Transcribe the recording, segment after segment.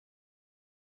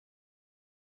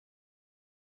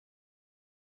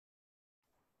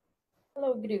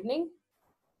Hello, good evening.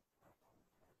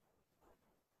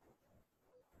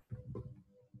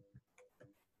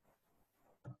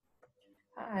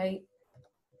 Hi.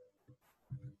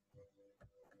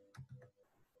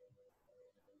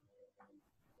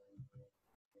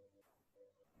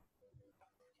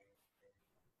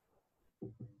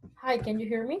 Hi, can you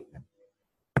hear me?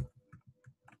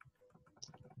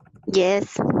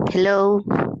 Yes, hello.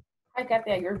 Hi,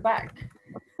 Katia, you're back.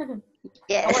 How are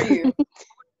Yes, you?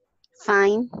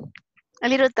 fine. A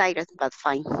little tired, but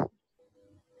fine.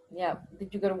 Yeah,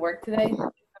 did you go to work today?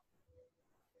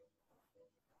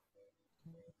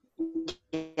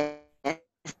 Yes,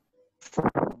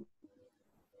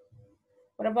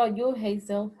 What about you,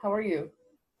 Hazel? How are you?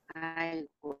 I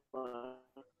work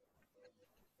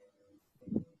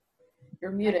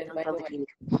You're at muted, by the the way. clinic.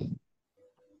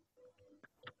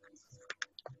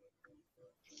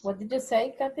 What did you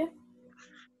say, Katia?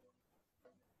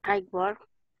 I work.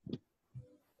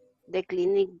 The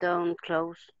clinic don't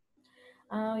close.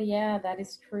 Oh, yeah, that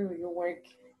is true. You work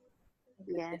with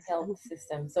the Yes, health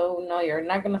system. So, no, you're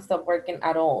not going to stop working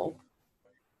at all.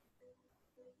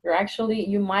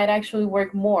 You might actually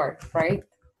work more, right?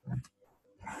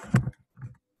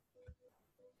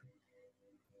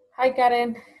 Hi,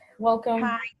 Karen. Welcome.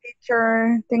 Hi,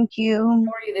 teacher. Thank How you.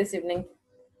 are you this evening?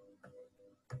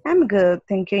 I'm good.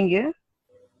 Thank you. And you?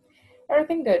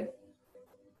 Everything good.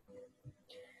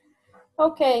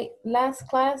 Okay, last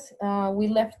class, we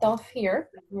left off here.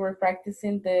 We were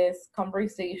practicing this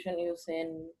conversation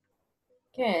using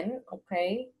Ken,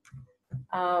 okay?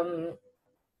 Um,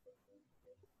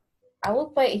 I will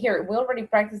play here. We already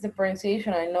practiced the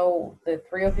pronunciation. I know the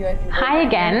three of you, I think. Hi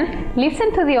again.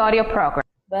 Listen to the audio program.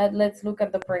 But let's look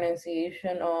at the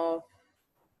pronunciation of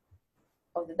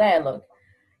the dialogue.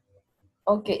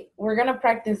 Okay, we're gonna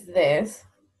practice this.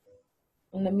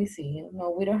 Let me see.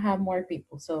 No, we don't have more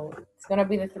people, so it's gonna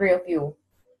be the three of you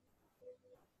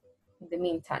in the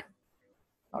meantime.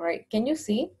 All right, can you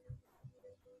see?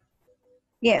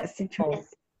 Yes, teacher. Oh,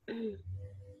 yes.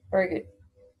 very good.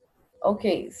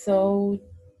 Okay, so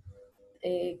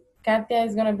Katia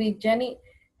is gonna be Jenny.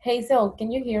 Hazel,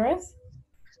 can you hear us?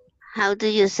 How do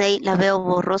you say la veo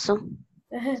borroso?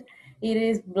 It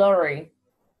is blurry.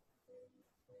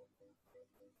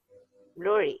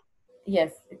 Blurry,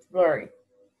 Yes, it's blurry.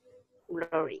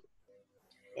 blurry.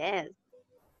 Yes,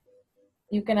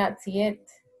 You cannot see it.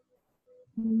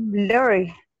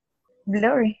 Blurry.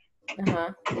 Blurry.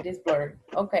 It is blurry.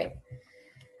 Okay.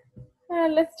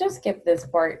 Let's just skip this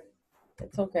part.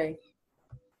 It's okay.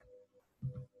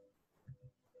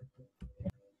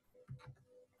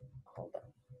 Hold on.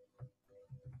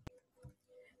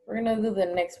 We're gonna do the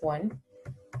next one.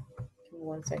 Give me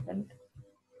 1 second.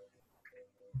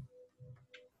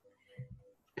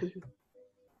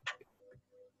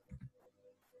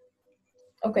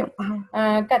 Okay.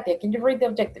 Katia, can you read the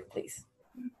objective, please?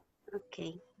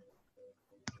 okay.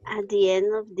 At the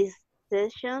end of this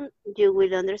session, you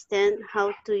will understand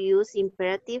how to use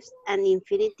imperatives and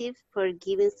infinitives for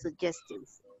giving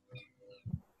suggestions.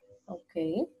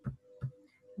 Okay.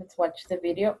 Let's watch the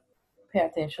video. Pay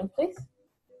attention, please.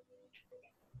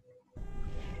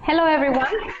 Hello everyone.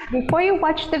 Before you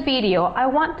watch the video, I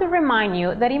want to remind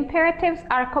you that imperatives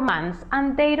are commands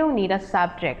and they don't need a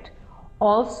subject.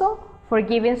 Also, for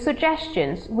giving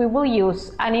suggestions, we will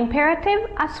use an imperative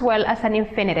as well as an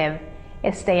infinitive.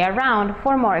 Stay around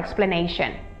for more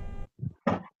explanation.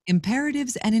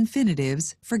 Imperatives and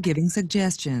infinitives for giving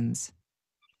suggestions.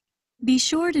 Be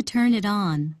sure to turn it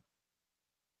on.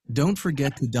 Don't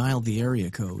forget to dial the area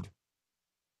code.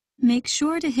 Make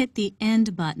sure to hit the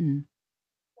end button.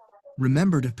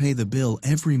 Remember to pay the bill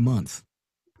every month.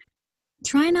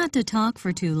 Try not to talk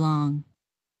for too long.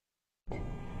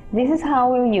 This is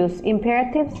how we'll use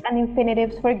imperatives and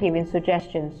infinitives for giving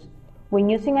suggestions. When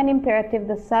using an imperative,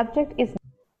 the subject is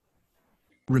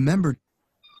Remember,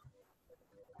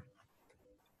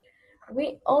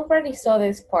 We already saw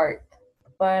this part,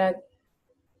 but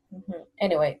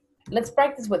anyway, let's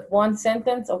practice with one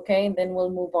sentence, okay? And then we'll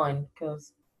move on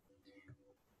because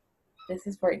this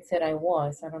is where it said I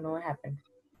was. I don't know what happened.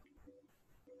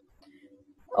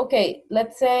 Okay,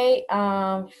 let's say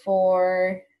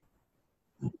for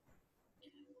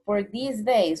these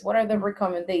days, what are the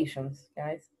recommendations,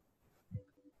 guys?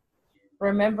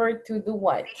 Remember to do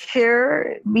what?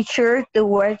 Be sure to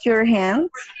wash your hands.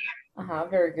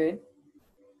 Very good.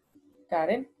 Got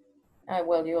it.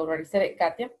 Well, you already said it,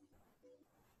 Katia.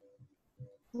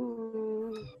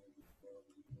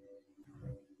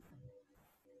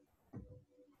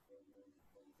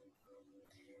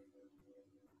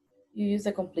 You use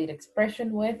a complete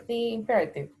expression with the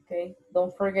imperative, okay?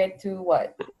 Don't forget to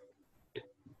what?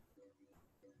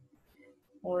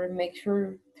 Or make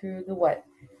sure to do what?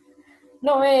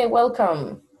 No, hey,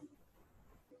 welcome.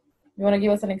 You want to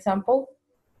give us an example?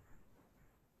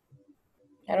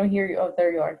 I don't hear you. Oh,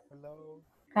 there you are. Hello.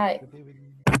 Hi. Good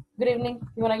evening. Good evening.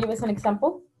 You want to give us an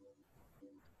example?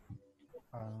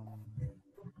 Um,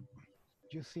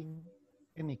 Using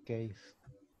any case,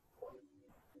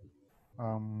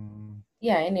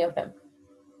 Yeah, any of them.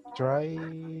 try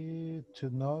to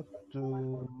not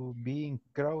to be in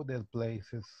crowded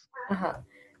places.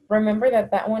 Remember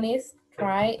that one is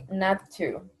try not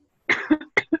to.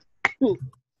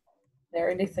 There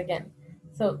it is again.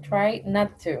 So try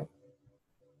not to.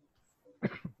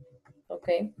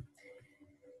 Okay.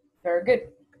 Very good.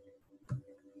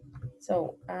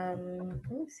 So let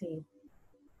me see.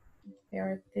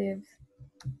 Imperatives.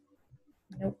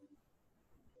 Nope.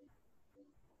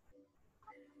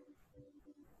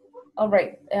 All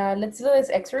right. Let's do this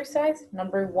exercise.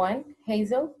 Number 1,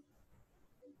 Hazel.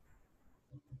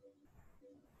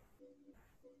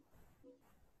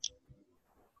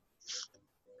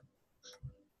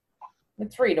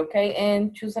 Let's read, okay?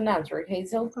 And choose an answer.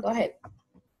 Hazel, go ahead.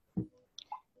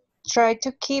 Try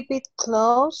to keep it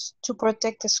close to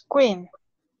protect the screen.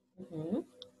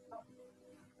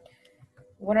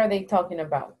 What are they talking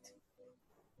about?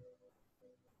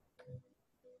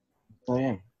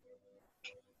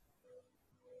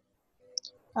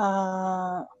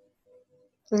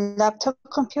 Laptop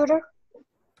computer.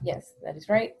 Yes, that is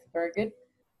right. Very good.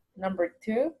 Number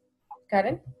 2,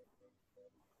 Karen.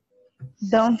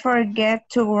 Don't forget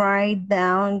to write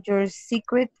down your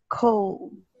secret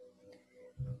code.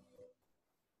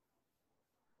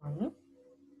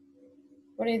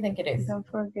 What do you think it is? Don't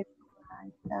forget to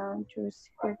write down your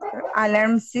secret code.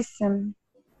 Alarm system.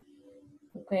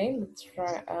 Okay, let's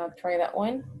try that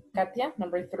one. Katia,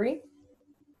 number 3.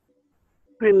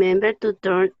 Remember to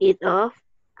turn it off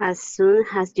as soon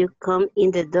as you come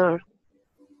in the door.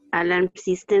 Alarm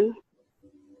system.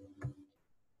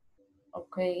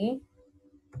 Okay.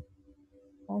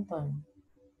 Hold on.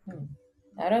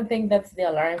 I don't think that's the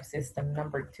alarm system,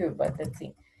 number 2, but let's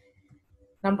see.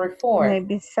 Number 4.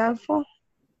 Maybe cell phone.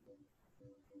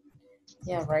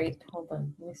 Yeah, right. Hold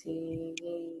on. Let me see.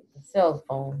 The cell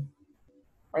phone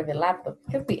or the laptop.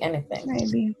 Could be anything.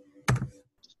 Maybe.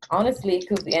 Honestly, it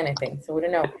could be anything. So we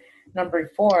don't know. Number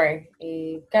 4,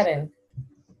 Karen.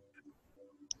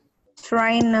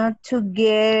 Try not to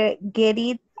get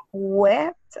it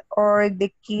wet or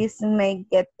the keys may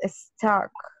get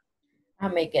stuck. I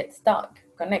may get stuck.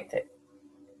 Connected.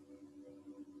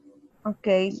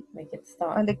 Okay. Make it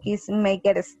stuck. Or the keys may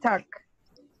get stuck.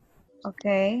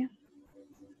 Okay.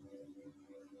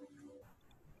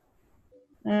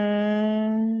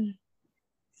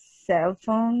 Cell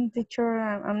phone, teacher,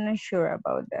 I'm not sure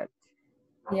about that.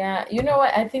 Yeah, you know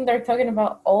what? I think they're talking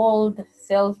about old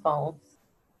cell phones.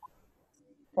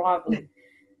 Probably.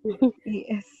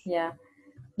 Yes. Yeah.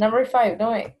 Number 5,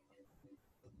 no way.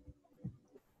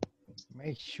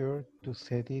 Make sure to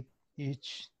set it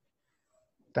each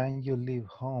time you leave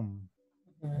home.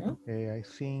 I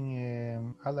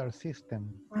think alarm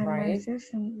system. Right.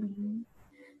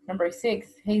 Number 6,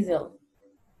 Hazel.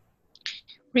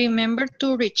 Remember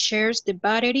to recharge the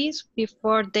batteries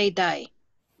before they die.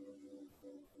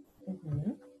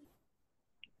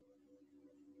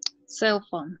 Cell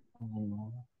phone.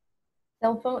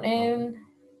 Cell phone, and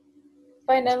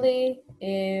finally,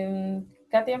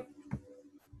 Katia.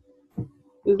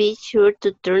 Be sure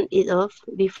to turn it off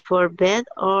before bed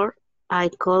or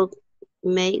alcohol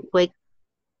may wake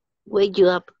you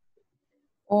up.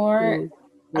 Or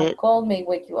alcohol may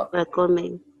wake you up. Alcohol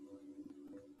may.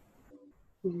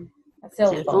 A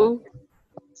cell phone.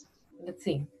 Let's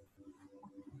see.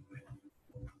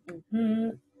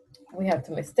 We have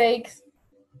 2 mistakes.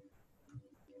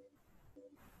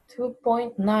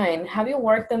 2.9. Have you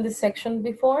worked on this section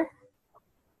before?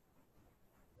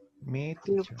 Me,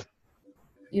 teacher.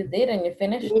 You did and you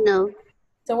finished? No.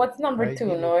 So what's number 2,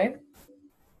 Noe?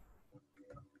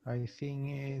 I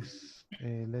think is,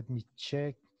 let me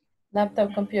check.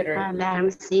 Laptop computer. Alarm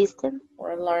system.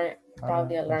 Or alarm,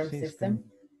 probably alarm system.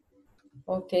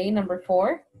 Okay, number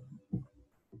 4.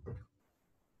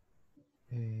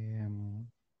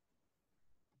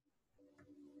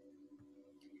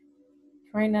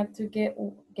 Try not to get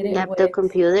it Laptop wet.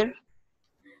 computer.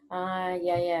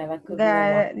 Yeah, that could be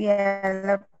the one.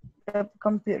 Yeah, laptop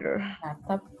computer.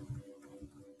 Laptop.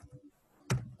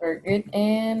 Very good.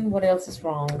 And what else is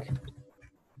wrong?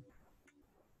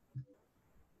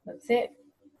 That's it.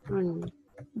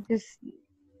 Just,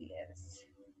 yes.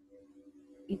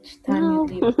 Each time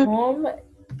you leave home,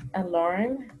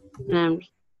 alarm.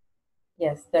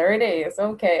 Yes, there it is.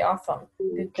 Okay, awesome.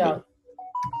 Good job.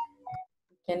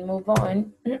 can move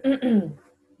on.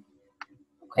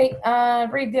 Okay,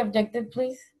 read the objective,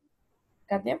 please,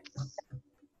 Katia.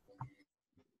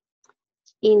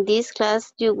 In this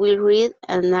class, you will read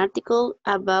an article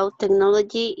about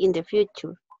technology in the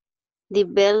future.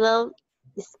 Develop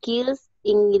skills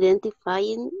in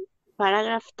identifying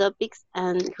paragraph topics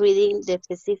and reading the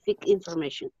specific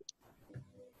information.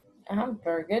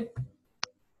 Very good.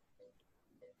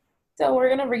 So we're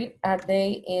gonna read a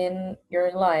day in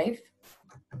your life.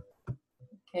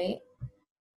 Okay.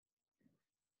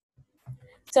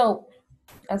 So,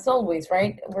 as always,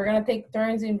 right, we're gonna take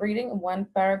turns in reading one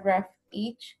paragraph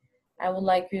each. I would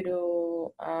like you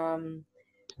to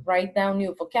write down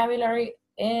new vocabulary,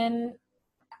 and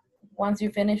once you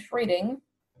finish reading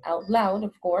out loud,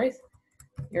 of course,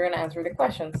 you're gonna answer the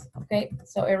questions, okay?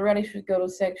 So everybody should go to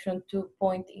section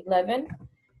 2.11,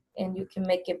 and you can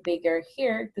make it bigger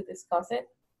here to discuss it.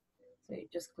 So you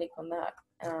just click on that,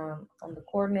 on the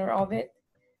corner of it.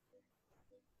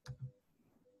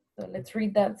 So let's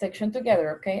read that section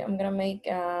together, okay? I'm gonna make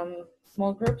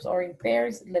small groups or in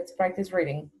pairs. Let's practice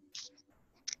reading.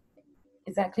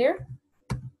 Is that clear?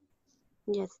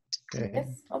 Yes. Okay.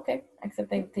 Yes, okay. Accept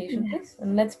the invitation, please,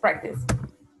 and let's practice.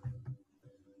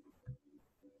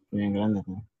 Bien grande.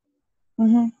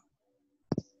 Mhm.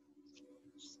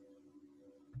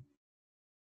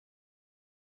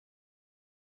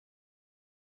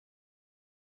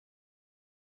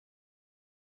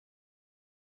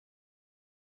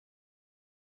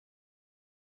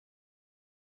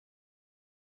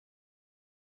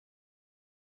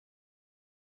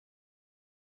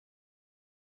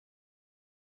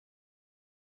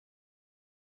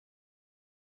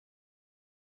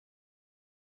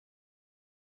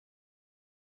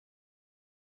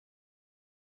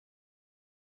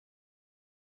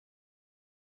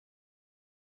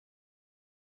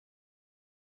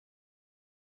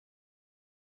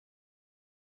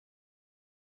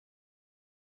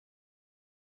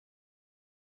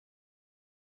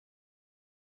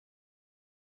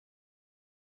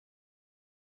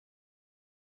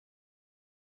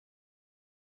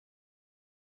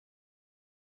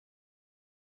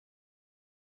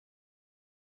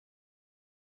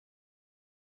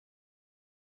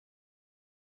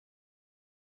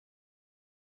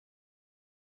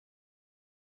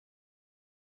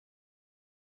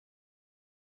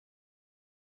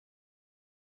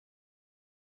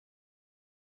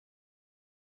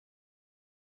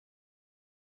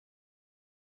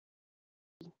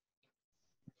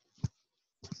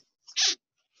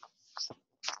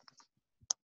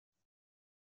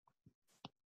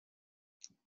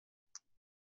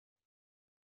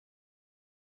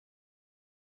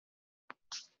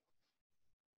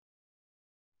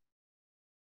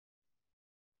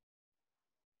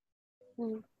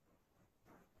 Mm.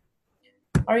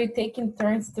 Are you taking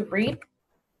turns to read?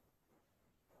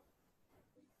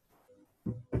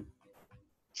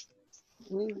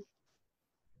 Mm.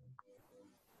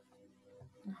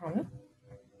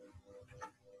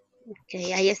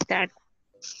 Okay, I start.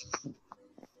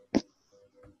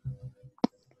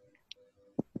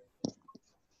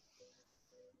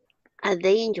 A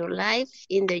day in your life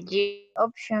in the year.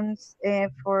 Options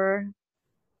for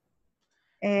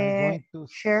I'm going to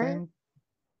share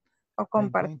o I'm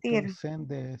going to compartir. send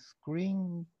the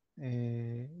screen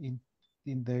in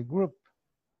the group.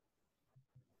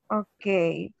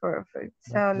 Okay, perfect.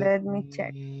 But So let me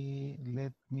check.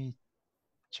 let me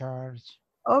charge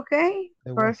Okay,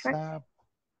 the perfect. WhatsApp.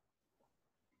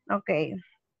 Okay.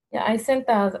 Yeah, I sent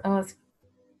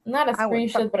not a What's up?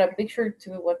 screenshot, but a picture to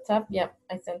WhatsApp. Yeah,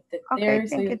 I sent it Okay, there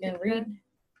so thank you you, can teacher. read.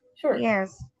 Sure.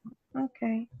 Yes.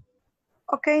 Okay.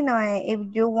 Okay, Noe, if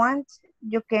you want,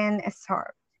 you can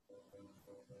start.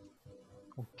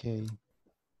 Okay.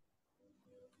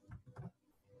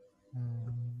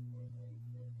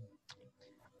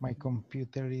 My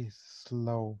computer is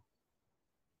slow.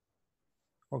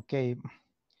 Okay.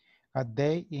 A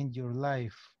day in your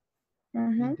life.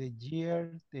 In the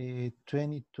year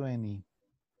 2020,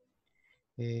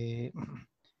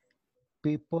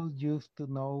 people used to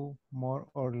know more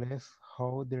or less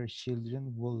how their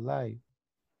children will live.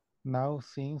 Now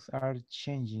things are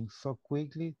changing so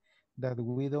quickly that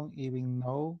we don't even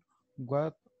know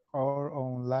what our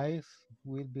own lives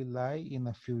will be like in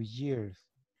a few years.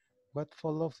 What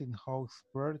follows in how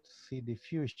experts see the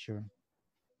future?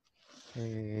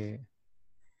 Uh,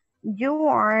 You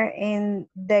are in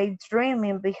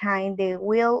daydreaming behind the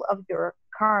wheel of your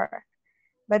car,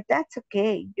 but that's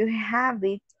okay. You have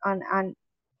it on an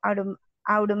autom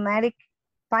automatic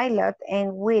pilot,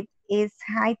 and with its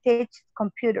high-tech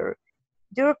computer,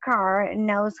 your car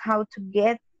knows how to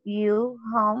get you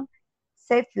home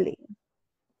safely.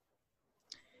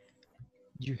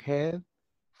 You head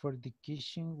for the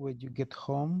kitchen when you get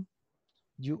home.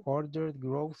 You order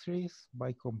groceries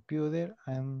by computer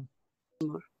and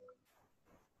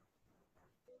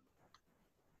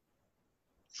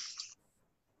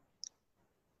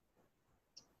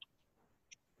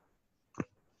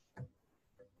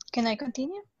Can I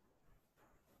continue?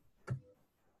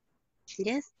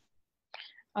 Yes.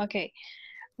 Okay.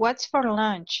 What's for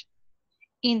lunch?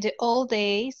 In the old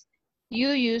days, you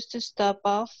used to stop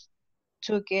off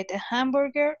to get a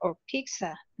hamburger or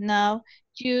pizza. Now,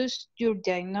 use your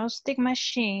diagnostic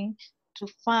machine to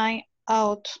find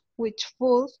out which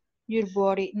food your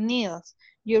body needs.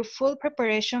 Your food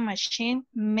preparation machine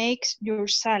makes your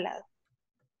salad.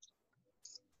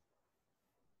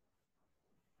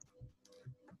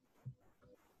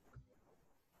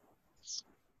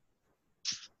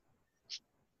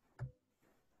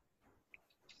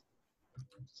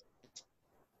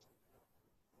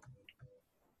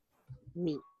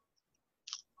 Me.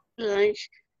 Lunch.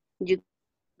 You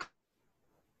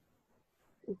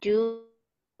you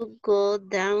go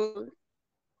down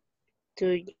to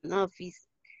your office.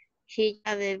 Here you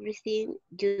have everything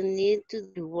you need to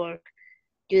do work.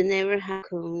 You never have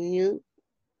commute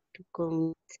to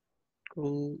con,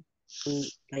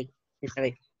 like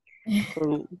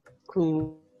con,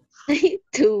 con,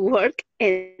 to work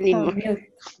anymore.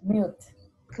 Mute.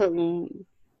 Con,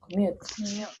 Commute.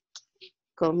 Yeah.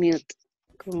 commute,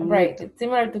 Right. commute, It's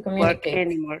similar to work communicate.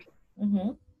 anymore.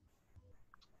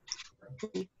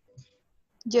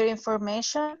 Your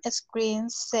information screen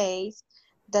says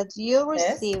that you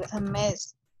Yes. receive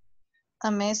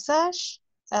a message.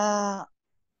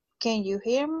 Can you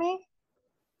hear me?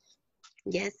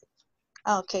 Yes.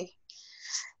 Okay.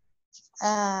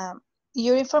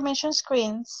 Your information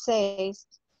screen says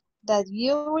that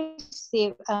you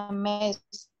receive a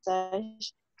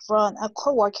message from a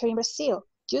coworker in Brazil.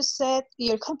 You set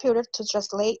your computer to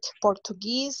translate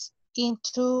Portuguese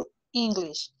into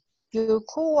English. Your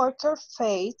coworker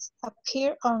face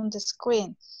appears on the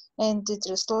screen and the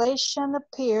translation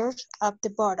appears at the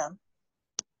bottom.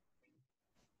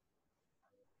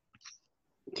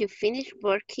 You finish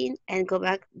working and go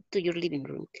back to your living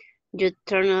room. You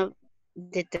turn off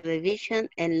the television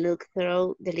and look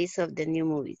through the list of the new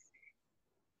movies.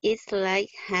 It's like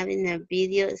having a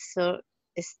video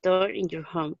store in your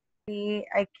home.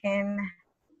 I can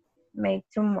make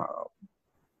tomorrow.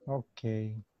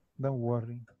 okay, don't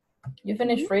worry. You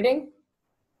finished reading?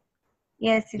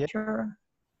 Yes, Yeah. teacher.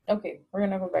 Okay, we're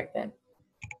gonna go back then.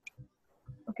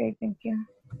 Okay, thank you.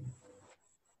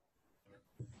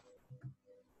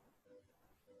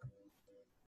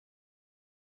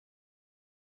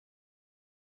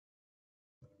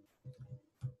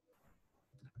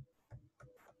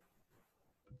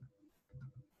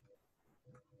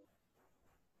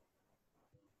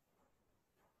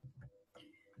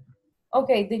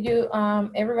 Okay, did you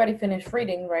everybody finish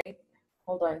reading, right?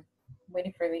 Hold on. I'm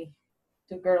waiting for the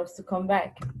two girls to come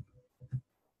back.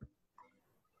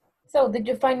 So, did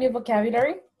you find new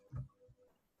vocabulary?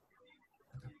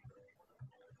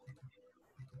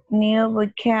 New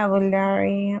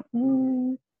vocabulary.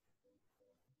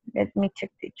 Let me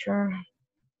check, teacher.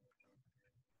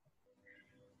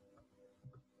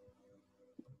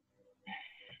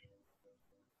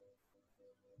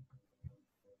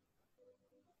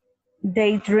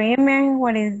 Daydreaming.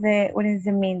 What does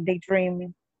it mean?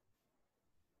 Daydreaming.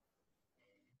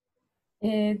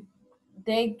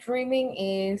 Daydreaming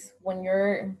is when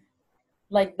you're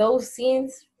like those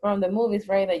scenes from the movies,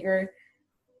 right? That you're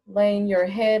laying your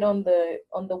head on the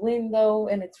window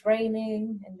and it's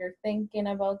raining and you're thinking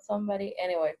about somebody.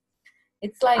 Anyway,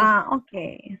 it's like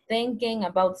Okay. thinking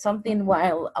about something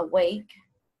while awake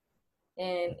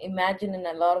and imagining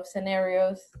a lot of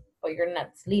scenarios, but you're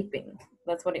not sleeping.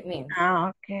 That's what it means.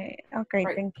 Okay. Okay,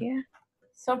 Right. thank you.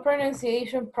 Some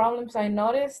pronunciation problems I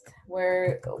noticed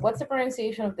were, what's the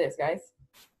pronunciation of this, guys?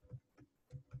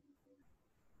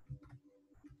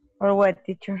 Or what,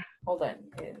 teacher? Hold on,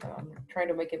 I'm trying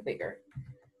to make it bigger.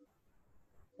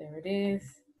 There it is.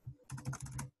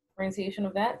 Pronunciation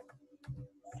of that?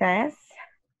 Says.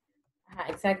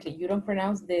 Exactly, you don't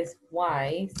pronounce this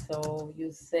Y, so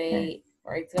you say,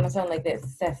 or it's gonna sound like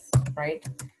this, says, right?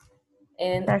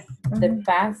 And the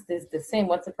past is the same.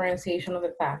 What's the pronunciation of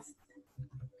the past?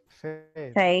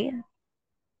 Say.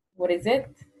 What is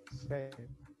it? Say.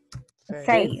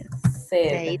 Say.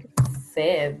 Said.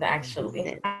 Said,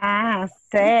 actually.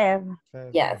 Said.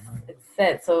 Yes, it's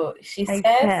said. So she says,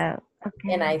 said.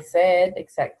 Okay. and I said,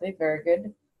 exactly, very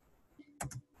good.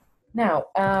 Now,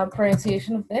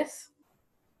 pronunciation of this?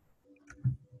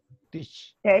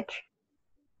 Teach. Teach.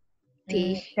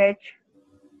 Teach.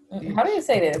 Teach. How do you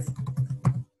say this?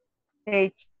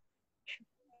 H.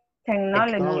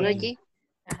 Technology. Technology.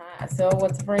 So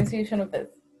what's the pronunciation of this?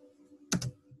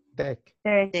 Tech.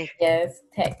 Tech. Yes,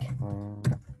 tech.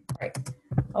 Right.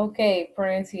 Okay,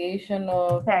 pronunciation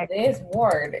of Tech. this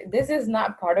word. This is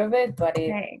not part of it, but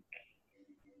Tech.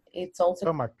 it's also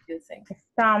Stomach. confusing.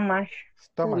 Stomach.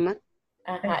 Stomach.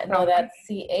 No, Stomach. that's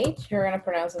CH. You're gonna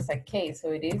pronounce as a K,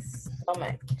 so it is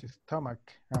stomach. Stomach.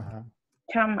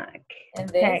 Stomach. And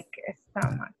this Tech.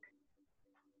 Stomach.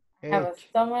 have a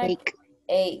stomach.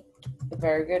 Ache.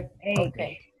 Very good. Ache.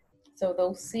 Okay. So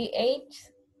those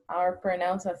CH are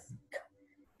pronounced as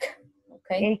K.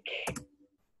 Okay. Ache.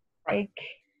 Right. Ache.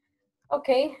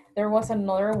 Okay. There was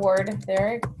another word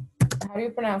there. How do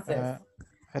you pronounce this?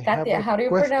 Katia, how do you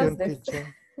pronounce this? Teacher.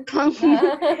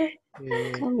 Commute.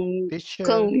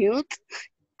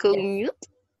 Commute.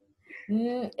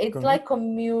 It's like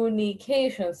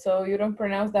communication, so you don't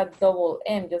pronounce that double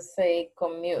M, just say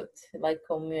commute, like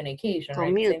communication,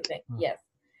 right? Same thing. Yes.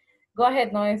 Go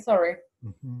ahead, Noe, sorry.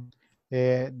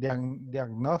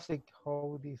 Diagnostic,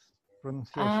 how this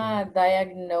pronunciation?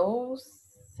 Diagnose.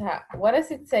 What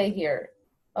does it say here?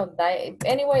 Oh,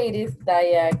 anyway, it is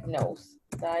diagnose.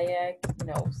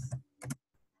 Diagnose.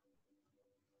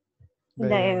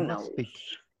 Diagnostic.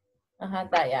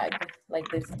 Diag, like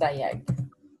this diag.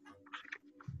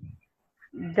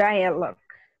 Dialogue.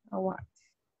 Or what?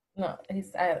 No,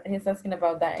 he's asking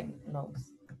about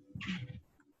diagnose.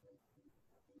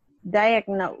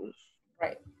 Diagnose.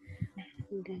 Right.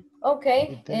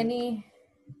 Okay.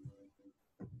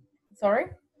 Sorry?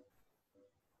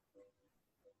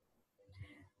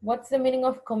 What's the meaning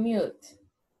of commute?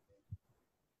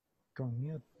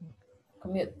 Commute.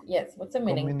 Commute, yes. What's the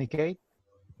meaning? Communicate?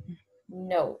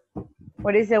 No.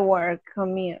 What is the word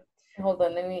commute? Hold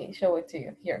on, let me show it to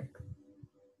you. Here.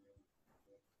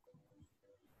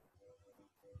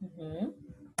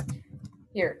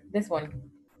 Here, this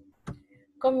one.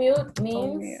 Commute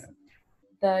means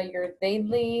that your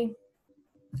daily...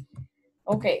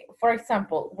 Okay, for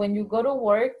example, when you go to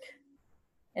work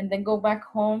and then go back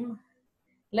home,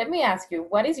 let me ask you,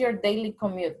 what is your daily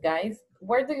commute, guys?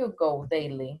 Where do you go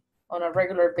daily on a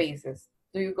regular basis?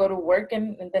 Do you go to work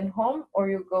and then home, or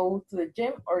you go to the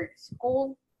gym or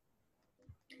school?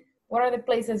 What are the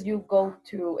places you go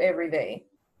to every day?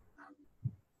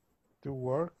 To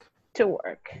work. To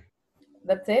work.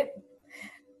 That's it?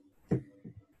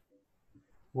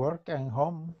 Work and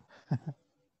home.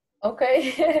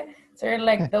 Okay. So you're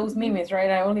like those memes,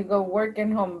 right? I only go work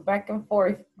and home, back and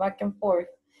forth, back and forth.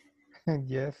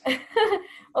 Yes.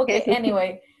 Okay,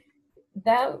 anyway,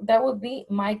 that would be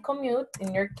my commute.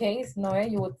 In your case, Noe,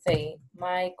 you would say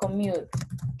my commute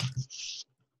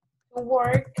to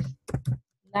work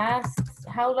lasts,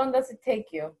 how long does it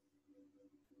take you?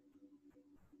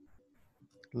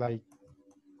 Like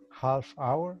half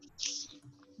hour?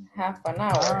 Half an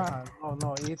hour.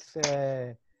 No, it's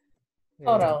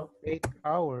Total. 8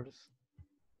 hours.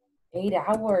 8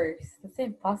 hours. That's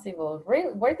impossible.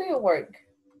 Really? Where do you work?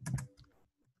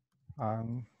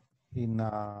 In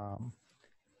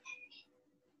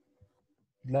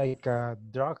like a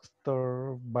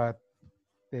drugstore, but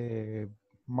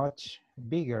much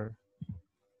bigger.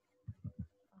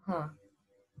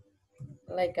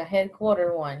 Like a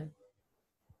headquarter one.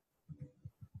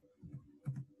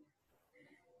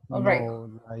 All right. No,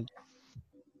 like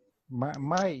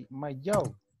my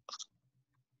job.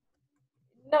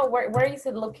 No, where is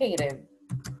it located?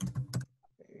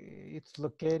 It's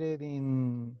located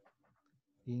in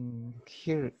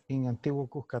here in Antiguo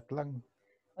Cuscatlán.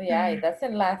 Oh yeah, it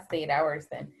doesn't last 8 hours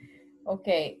then.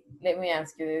 Okay, let me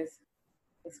ask you this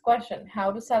question.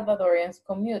 How do Salvadorians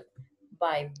commute?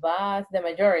 By bus, the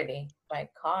majority. By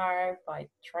car, by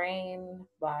train,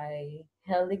 by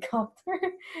helicopter?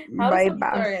 How by do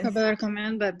bus. Salvadorians? Salvador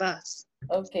commute by bus.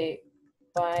 Okay,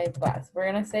 by bus. We're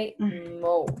gonna say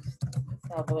most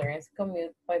Salvadorians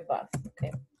commute by bus.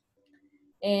 Okay.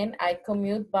 And I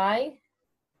commute by,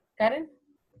 Karen?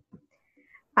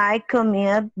 I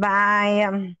commute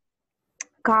by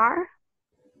car.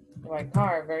 By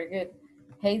car, very good.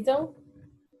 Hazel,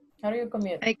 how do you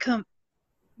commute? I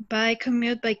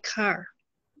commute by car.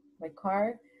 By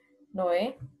car.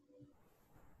 Noe?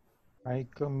 I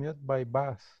commute by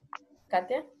bus.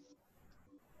 Katia?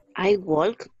 I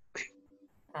walk.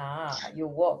 You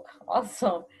walk.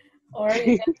 Awesome. Or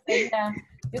you can say,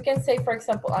 you can say, for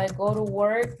example, I go to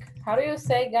work. How do you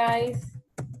say, guys?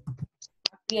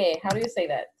 A pie. How do you say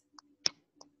that?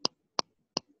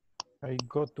 I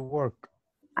go to work.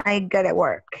 I go to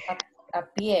work. A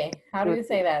pie. How do you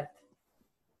say that?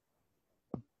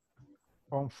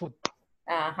 On foot.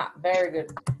 Very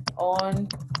good. On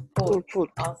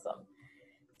foot. Awesome.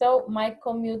 So my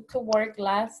commute to work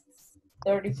lasts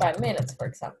 35 minutes, for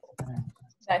example.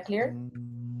 Is that clear?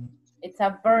 It's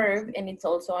a verb and it's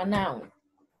also a noun.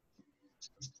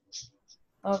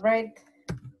 All right.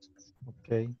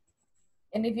 Okay.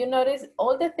 And if you notice,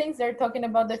 all the things they're talking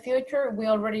about the future, we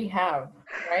already have,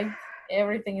 right?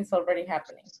 Everything is already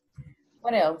happening.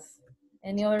 What else?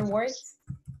 Any other words?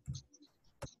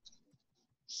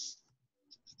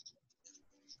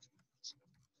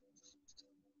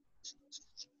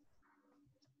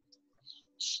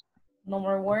 No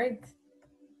more words?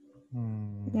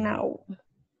 No.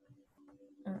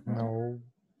 No.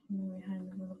 Behind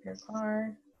the wheel of your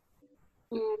car.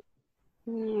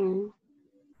 Mm.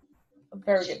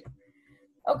 Very good.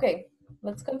 Okay,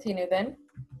 let's continue then.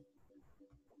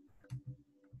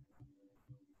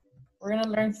 We're gonna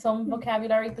learn some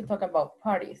vocabulary to talk about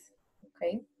parties,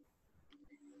 okay?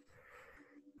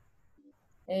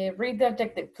 Read the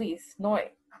objective, please. Noe.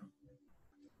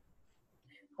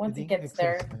 Once it Reading gets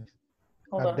there, exercise.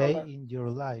 hold A on, day hold on. in your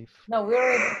life. No, we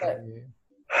already did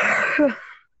that.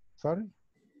 Sorry?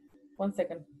 1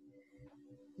 second.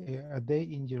 A day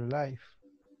in your life.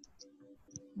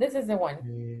 This is the one.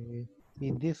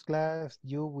 In this class,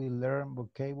 you will learn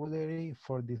vocabulary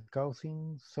for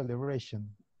discussing celebration.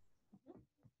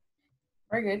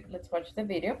 Very good. Let's watch the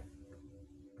video.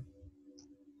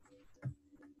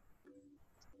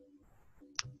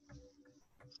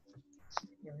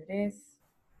 Here it is.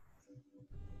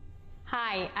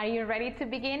 Hi, are you ready to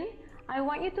begin? I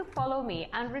want you to follow me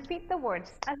and repeat the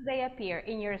words as they appear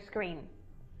in your screen.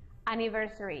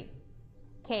 Anniversary,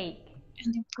 cake,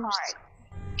 cards,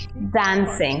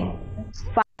 dancing.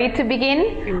 Ready to begin?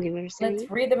 Anniversary. Let's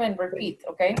read them and repeat,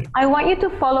 okay? I want you to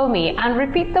follow me and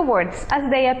repeat the words as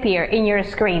they appear in your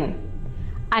screen.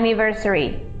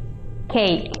 Anniversary,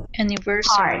 cake,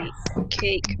 Anniversary, cards,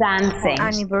 cake, dancing,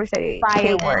 Anniversary,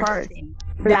 cake, fireworks, cards,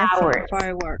 flowers,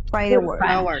 firework, fireworks,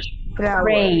 flower,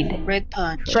 parade, red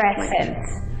punch,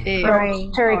 presents, roast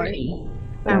parade, turkey,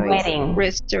 parade, wedding.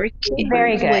 red turkey,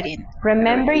 Very good. wedding.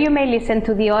 Remember, you may listen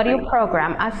to the audio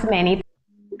program as many.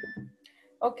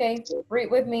 Okay, read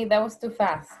with me. That was too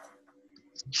fast.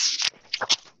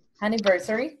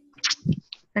 Anniversary,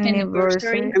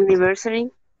 anniversary, Anniversary.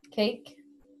 cake,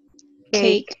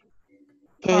 cake,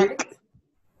 Cake. cards,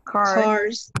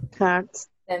 cards, Cards.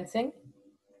 dancing,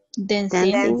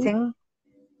 Dancing, dancing,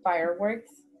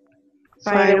 fireworks,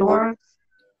 fireworks,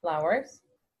 flowers,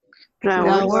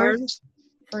 flowers,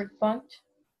 fruit punch,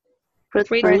 Fruit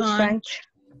fruit fruit punch. punch,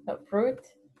 punch, fruit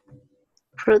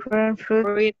fruit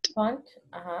fruit punch,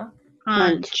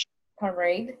 punch,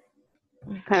 parade,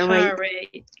 Parade.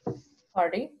 parade,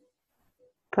 party,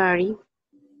 Party.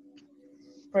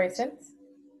 presents,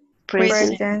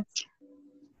 Present. presents,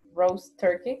 roast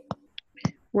turkey,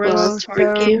 roast roast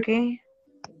turkey, turkey,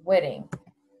 wedding.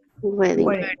 Wedding.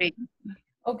 wedding.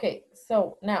 Okay,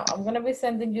 so now I'm gonna be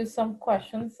sending you some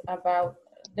questions about,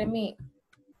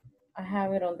 I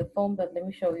have it on the phone, but let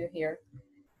me show you here.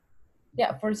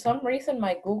 Yeah, for some reason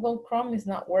my Google Chrome is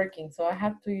not working, so I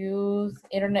have to use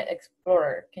Internet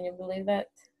Explorer. Can you believe that?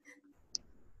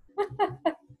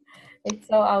 It's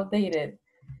so outdated.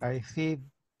 I see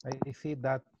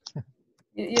that.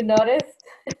 You noticed?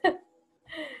 We're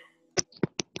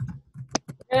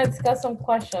gonna discuss some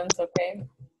questions, okay?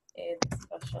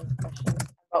 Questions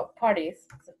about parties.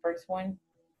 It's the first one.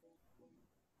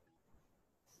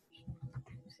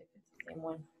 Let's see if it's the same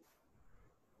one.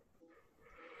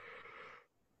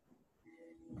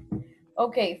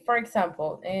 Okay, for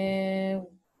example,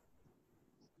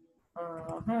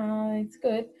 it's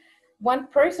good. One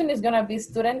person is gonna be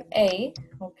student A,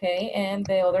 okay, and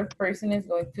the other person is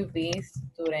going to be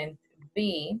student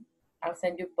B. I'll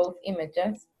send you both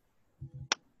images.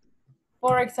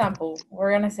 For example,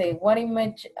 we're gonna say what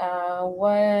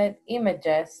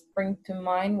images spring to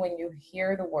mind when you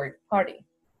hear the word party?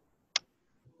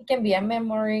 It can be a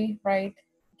memory, right?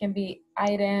 It can be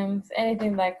items,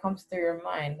 anything that comes to your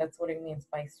mind. That's what it means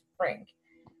by spring.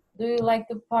 Do you like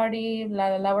to party? La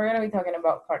la la. We're gonna be talking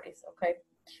about parties, okay?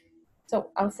 So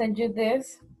I'll send you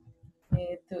this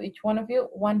to each one of you.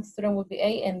 One student will be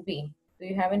A and B. Do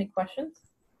you have any questions?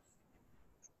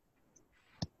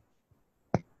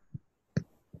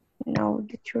 no,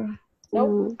 the truth.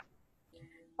 No?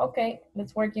 Okay,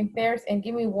 let's work in pairs and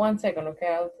give me 1 second,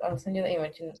 okay? I'll send you the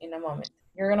image in a moment.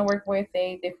 You're gonna work with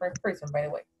a different person, by the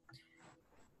way.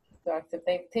 So accept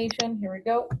the invitation, here we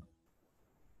go.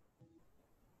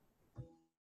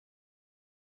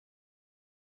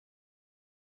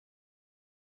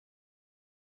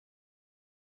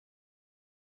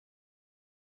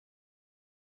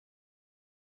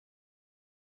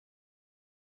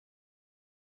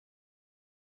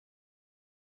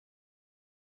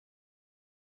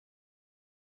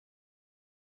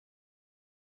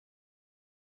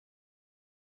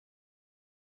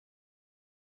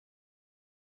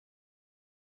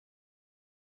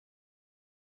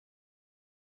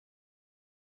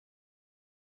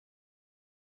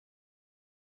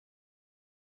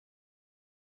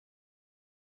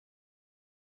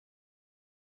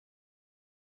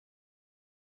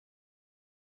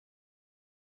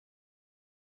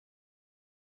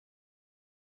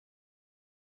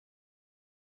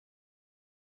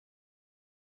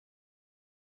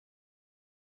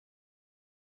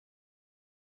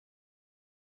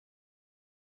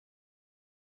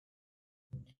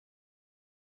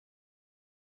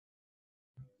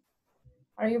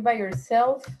 Are you by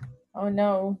yourself? Oh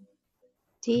no.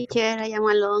 Teacher, I am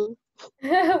alone.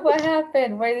 What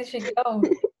happened? Where did she go?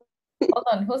 Hold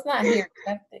on, who's not here?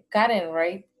 Karen,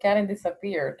 right? Karen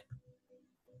disappeared.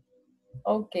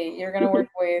 Okay, you're gonna work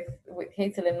with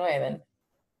Hazel and Noe then.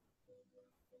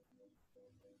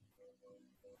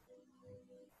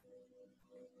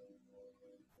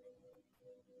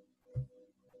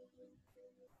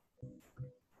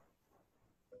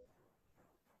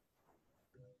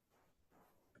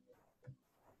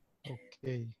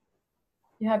 Okay.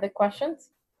 You have the questions?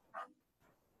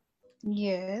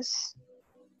 Yes.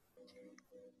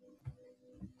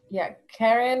 Yeah,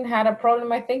 Karen had a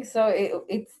problem, I think, so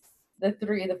it's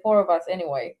the four of us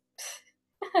anyway.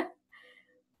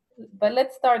 But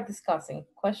let's start discussing.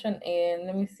 Question in,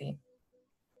 let me see.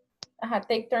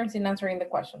 Take turns in answering the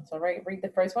questions, all right? Read the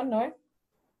first one, Noe.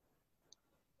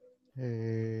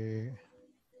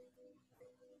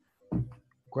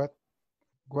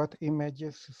 What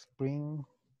images spring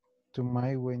to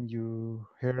mind when you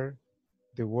hear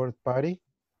the word party?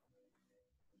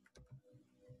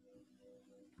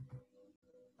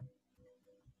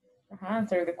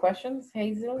 Answer the questions,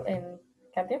 Hazel and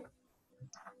Katya.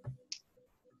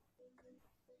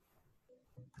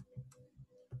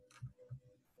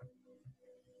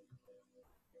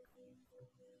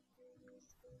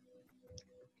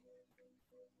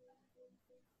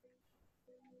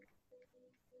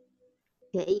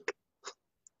 Cake.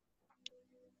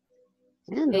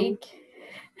 I don't know. Cake.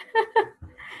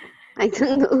 I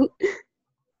don't know.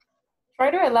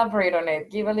 Try to elaborate on it.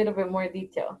 Give a little bit more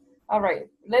detail. All right,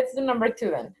 let's do number 2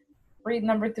 then. Read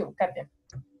number 2, Katya.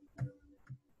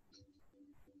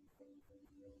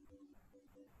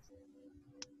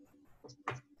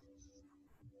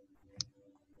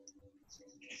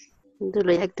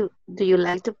 Do you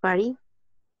like to party?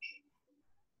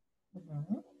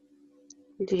 Mhm.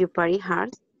 Do you party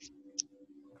hard?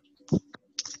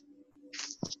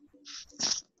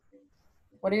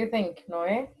 What do you think,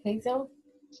 Noe? Hazel?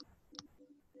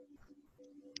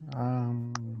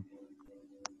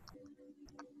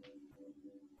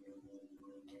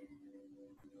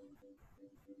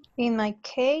 In my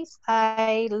case,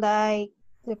 I like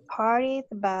the party,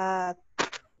 but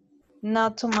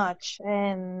not too much,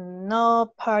 and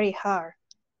no party hard.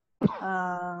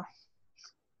 Uh,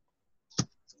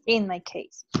 in my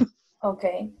case,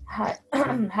 Okay.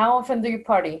 How often do you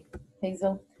party,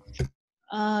 Hazel?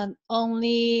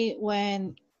 only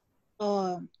when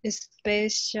a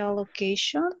special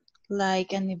occasion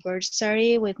like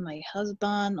anniversary with my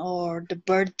husband or the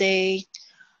birthday,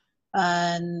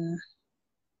 and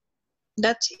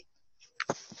that's it.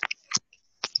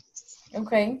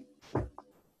 Okay.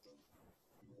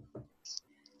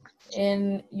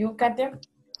 And you, Katya?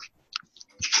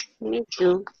 Me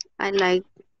too. I like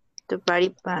to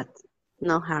party, but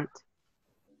no hard.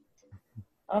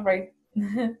 All right.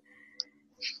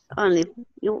 Only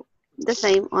you the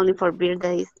same. Only for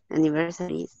birthdays,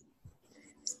 anniversaries.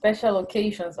 Special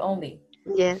occasions only.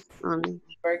 Yes, only.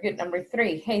 Very good. Number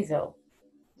 3, Hazel.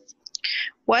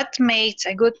 What makes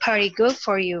a good party good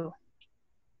for you?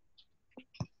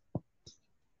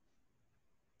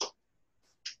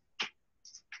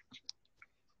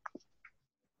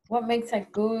 What makes a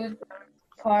good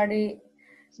party?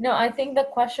 No, I think the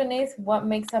question is what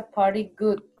makes a party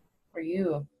good for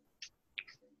you?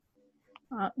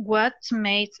 What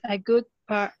makes a good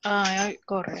correct?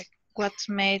 What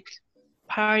makes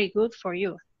party good for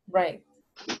you? Right.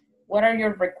 What are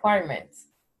your requirements?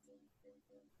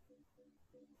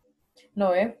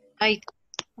 Noe?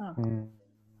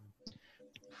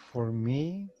 For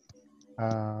me,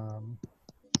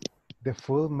 the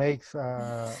food makes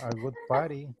a good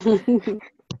party.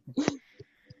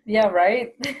 Yeah,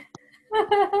 right?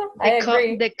 I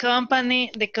agree. The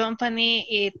company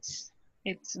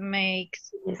it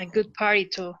makes a good party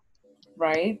too.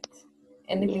 Right.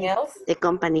 Anything Yes, else? the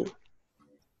company.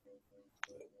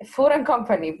 Food and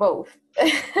company, both.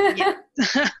 Yeah.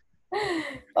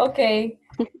 Okay.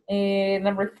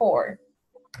 Number 4.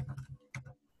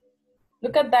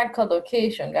 Look at that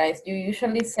collocation, guys. You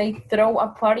usually say throw a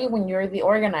party when you're the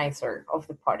organizer of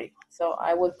the party. So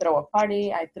I will throw a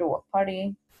party. I threw a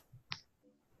party.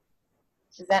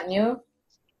 Is that new?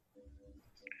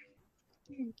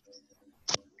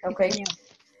 Okay. Yeah.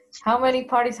 How many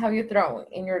parties have you thrown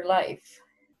in your life?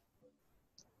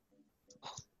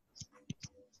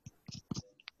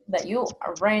 That you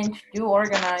arranged, you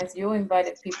organized, you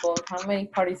invited people. How many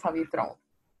parties have you thrown?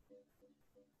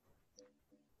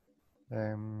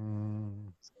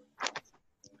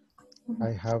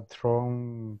 I have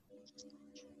thrown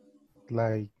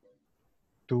like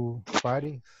 2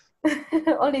 parties.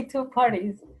 Only 2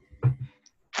 parties.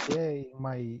 yeah,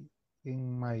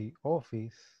 in my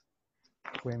office,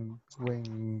 when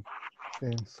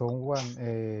someone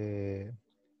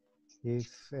is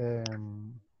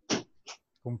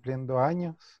cumpliendo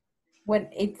años, When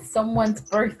it's someone's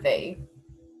birthday.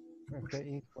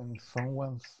 okay, when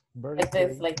someone's Like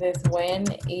this, birthday, like this. When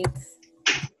it's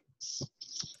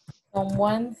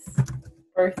someone's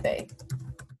birthday.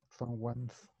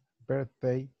 someone's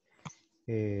birthday,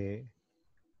 uh,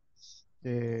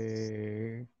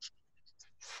 uh,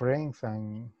 friends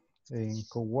and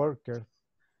co-workers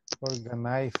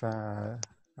organize a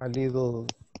little,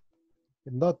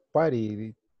 not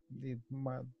party,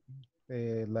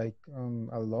 like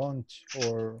a lunch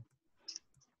or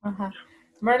Uh-huh.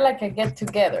 More like a get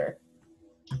together.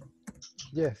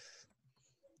 yes.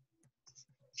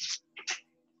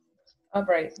 All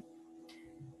right.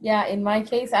 Yeah, in my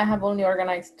case, I have only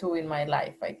organized 2 in my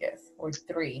life, I guess, or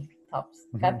 3 tops.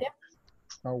 Katia?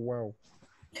 Oh wow.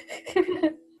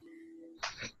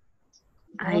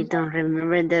 I don't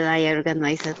remember that I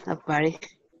organized a party.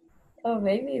 Oh,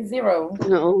 maybe 0.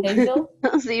 No, Hazel?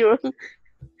 0.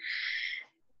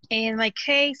 In my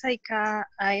case,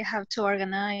 I have to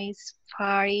organize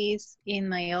parties in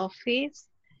my office.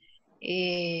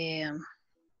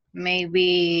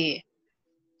 Maybe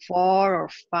 4 or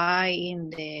 5 in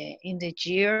the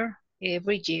year,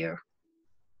 every year.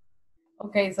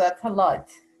 Okay, so that's a lot.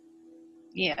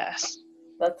 Yes.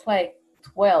 That's like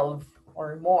 12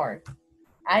 or more.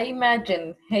 I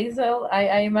imagine, Hazel,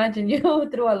 I imagine you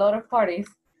threw a lot of parties.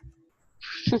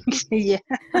 Yeah.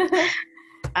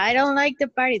 I don't like the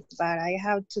parties, but I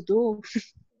have to do.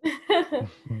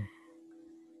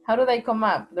 How do they come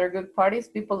up? They're good parties?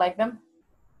 People like them?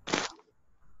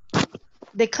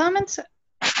 The comments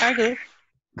are good.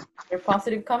 They're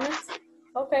positive comments?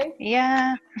 Okay.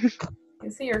 Yeah.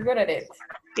 You see, you're good at it.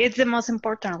 It's the most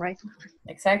important, right?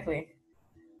 Exactly.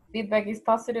 Feedback is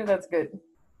positive, that's good.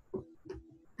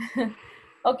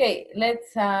 Okay,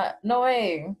 let's,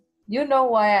 Noe, you know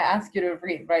why I asked you to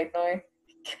read, right, Noe?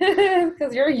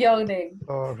 Because you're yawning.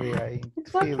 Sorry, I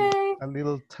It's feel okay. a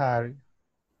little tired.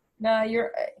 No,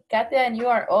 you're, Katia and you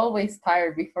are always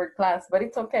tired before class, but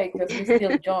it's okay because you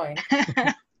still join.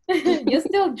 You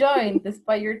still join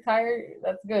despite you're tired,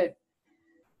 that's good.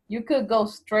 You could go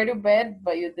straight to bed,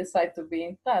 but you decide to be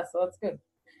in class, so that's good.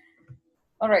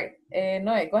 All right,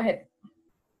 Noe, go ahead.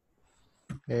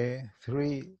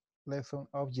 3 lesson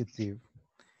objective.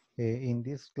 In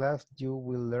this class, you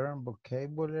will learn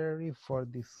vocabulary for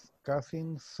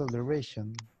discussing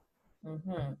celebration.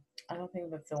 I don't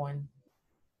think that's the one.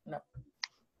 No.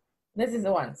 This is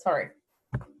the one, sorry.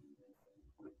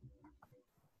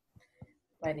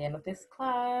 By the end of this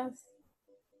class.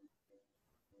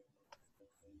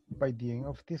 By the end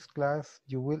of this class,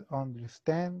 you will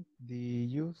understand the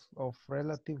use of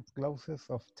relative clauses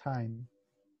of time.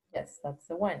 Yes, that's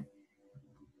the one.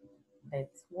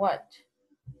 Let's watch.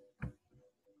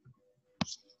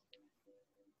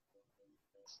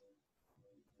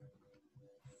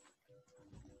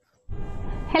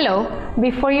 Hello,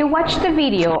 before you watch the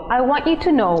video, I want you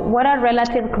to know what a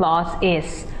relative clause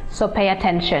is, so pay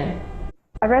attention.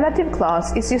 A relative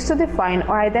clause is used to define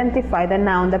or identify the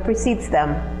noun that precedes them.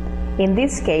 In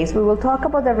this case, we will talk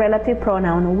about the relative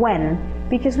pronoun when,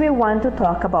 because we want to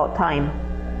talk about time.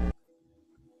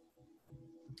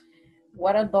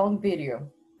 What a long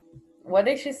video. What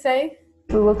did she say?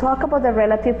 We will talk about the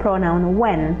relative pronoun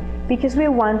when, because we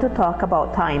want to talk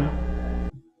about time.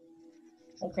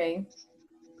 Okay.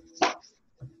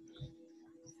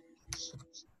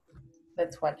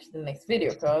 Let's watch the next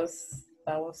video because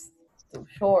that was too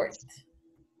short.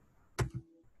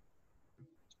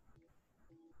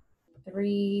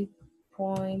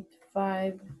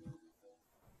 3.5.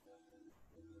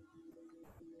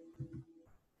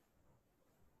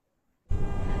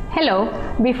 Hello,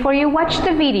 before you watch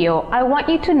the video, I want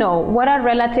you to know what a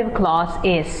relative clause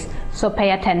is, so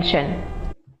pay attention.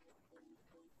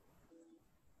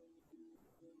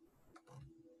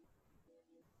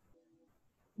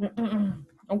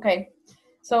 Okay,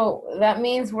 so that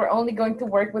means we're only going to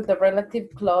work with the relative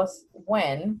clause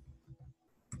when.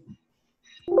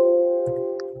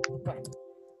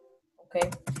 Okay,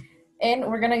 and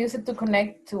we're gonna use it to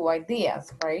connect two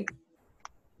ideas, right?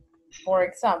 For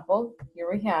example, here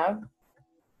we have,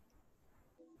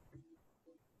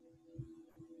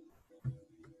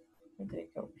 where did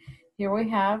it go? Here we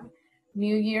have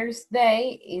New Year's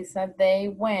Day is a day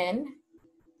when.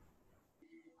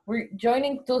 We're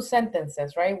joining two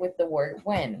sentences, right, with the word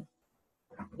when.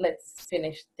 Let's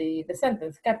finish the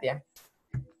sentence, Katia.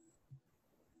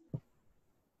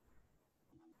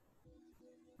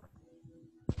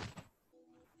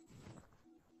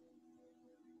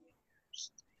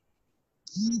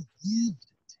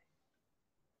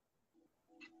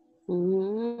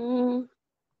 Mm,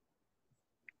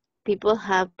 People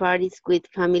have parties with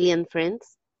family and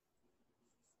friends.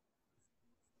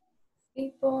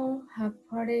 People have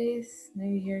parties,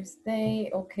 New Year's Day.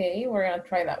 Okay, we're gonna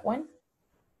try that one.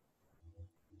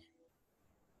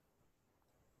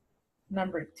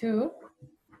 Number 2.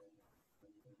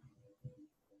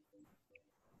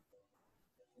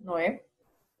 Noé.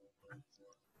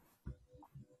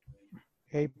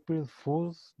 April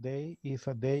Fool's Day is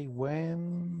a day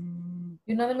when...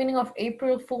 You know the meaning of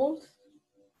April Fools?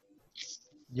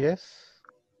 Yes,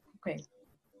 Okay,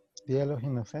 Día de los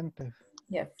Inocentes.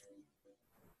 yes,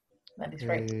 that is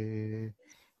right.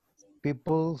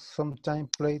 People sometimes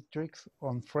play tricks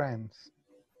on friends.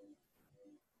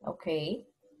 Okay,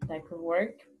 that could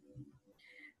work.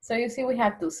 So you see we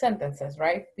have 2 sentences,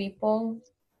 right? People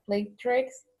play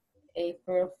tricks.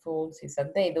 April Fools is a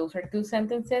day. Those are 2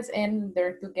 sentences and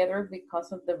they're together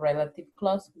because of the relative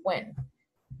clause when.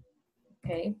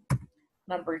 Okay,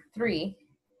 number 3.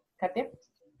 Katia?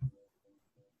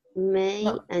 May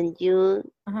No. and June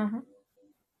Uh-huh.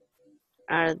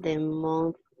 are the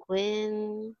month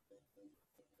when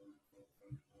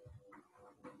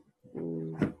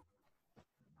mm,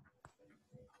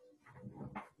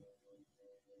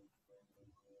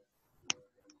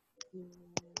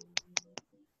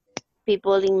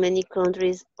 people in many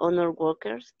countries honor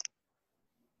workers.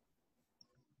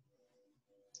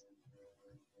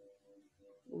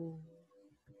 Mm,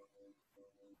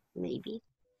 Maybe.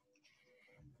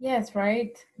 Yes,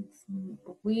 right.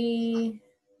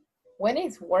 When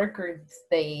is Workers'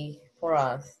 Day for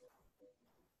us?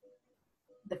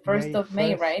 The 1st May of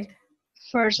May, 1st. right?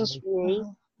 Versus May.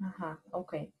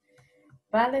 Okay.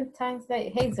 Valentine's Day.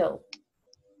 Hazel.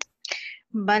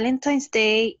 Valentine's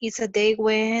Day is a day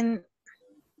when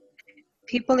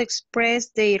people express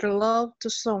their love to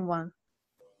someone.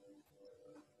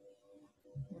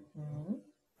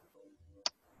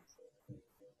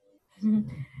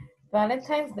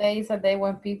 Valentine's Day is a day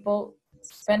when people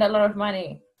spend a lot of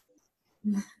money.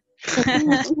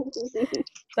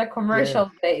 It's a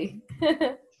commercial day.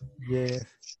 Yes.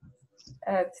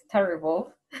 It's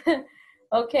terrible.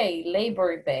 Okay,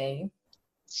 Labor Day.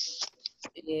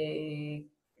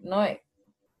 No,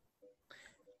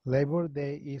 Labor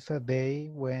Day is a day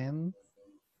when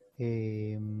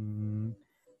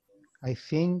I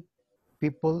think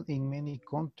people in many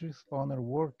countries honor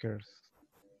workers.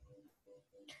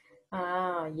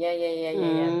 yeah.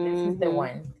 This is the Mhm.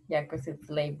 one. Yeah, because it's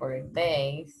Labor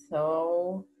Day.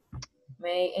 So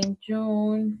May and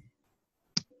June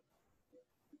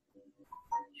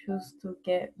choose to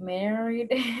get married.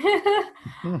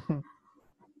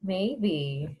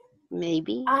 Maybe.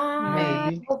 Maybe.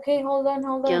 Maybe. Okay, hold on.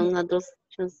 Young adults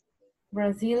choose.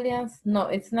 Brazilians. No,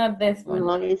 it's not this one.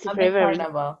 No, It's it's not the February.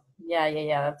 carnival. Yeah,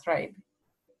 that's right.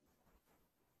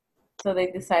 So they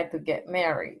decide to get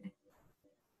married.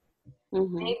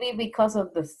 Mm-hmm. Maybe because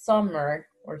of the summer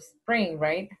or spring,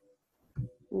 right?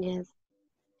 Yes,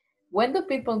 When do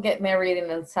people get married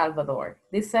in El Salvador?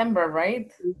 December,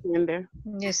 right? December.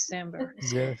 December.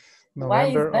 Yes. Why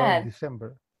is November or that?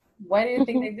 December. Why do you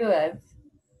think they do that?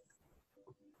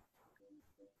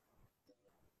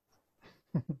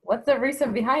 What's the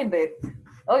reason behind it?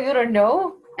 Oh, you don't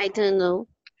know? I don't know.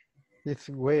 It's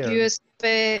You weird.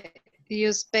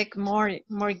 expect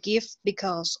more gifts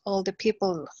because all the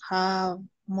people have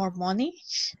more money?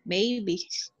 Maybe.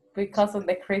 Because of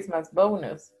the Christmas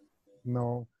bonus.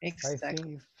 No, I Exactly.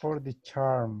 think it's for the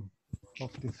charm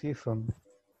of the season.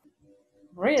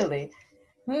 Really?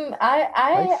 I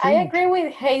I think. agree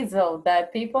with Hazel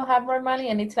that people have more money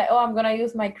and it's like, oh, I'm gonna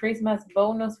use my Christmas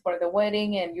bonus for the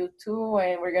wedding and you too,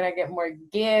 and we're gonna get more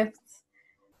gifts.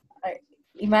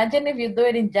 Imagine if you do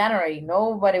it in January,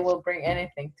 nobody will bring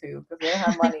anything to you because they don't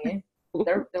have money.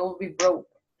 They will be broke.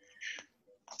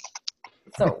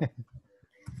 So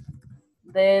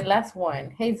the last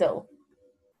one, Hazel.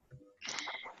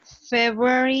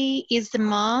 February is the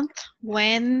month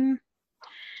when.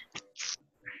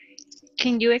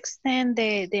 Can you extend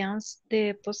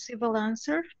the possible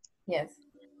answer? Yes.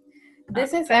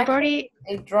 This is February.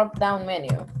 actually a drop-down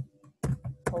menu.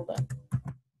 Hold on.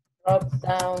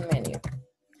 Drop-down menu.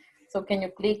 So can you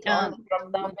click on the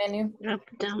drop-down menu?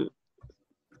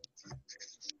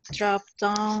 Drop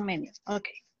down menu.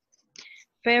 Okay.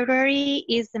 February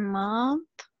is the month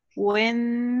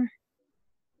when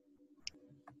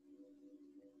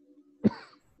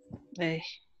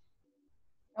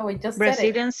Oh, we just said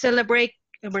it.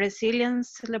 Brazilians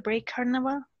celebrate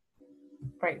Carnival.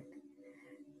 Right.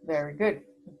 Very good.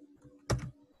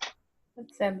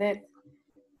 Let's send it.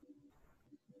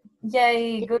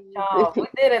 Yay, good job. We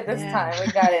did it this Yeah. time.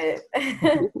 We got it.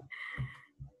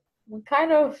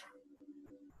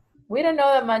 We don't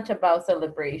know that much about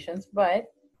celebrations,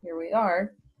 but here we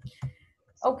are.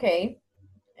 Okay,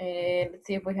 and let's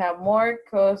see if we have more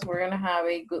because we're gonna have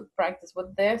a good practice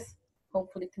with this.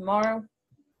 Hopefully tomorrow.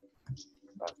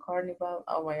 About carnival.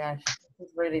 Oh my gosh,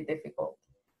 it's really difficult.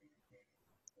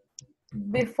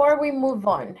 Before we move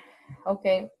on,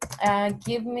 okay,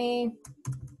 give me.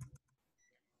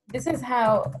 This is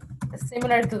how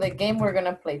similar to the game we're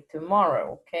gonna play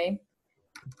tomorrow. Okay,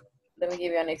 let me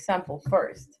give you an example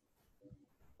first.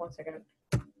 1 second.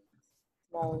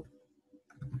 Small.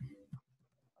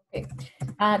 Okay.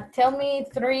 Tell me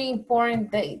 3 important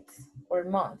dates or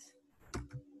months.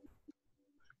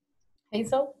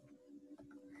 Hazel?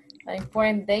 An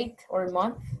important date or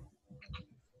month?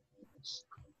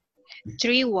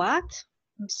 3 what?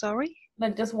 I'm sorry. No,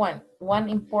 just one. One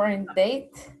important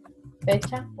date,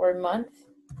 fecha or month.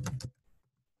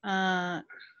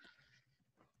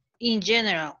 In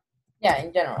general. Yeah,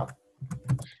 in general.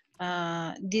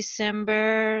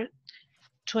 December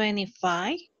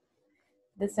 25.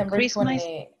 December Christmas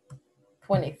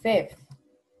 25th.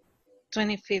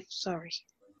 25th, sorry.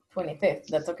 25th,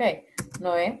 that's okay.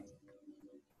 Noe?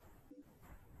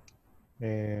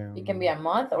 It can be a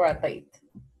month or a date.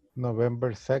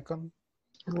 November 2nd.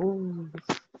 Oh.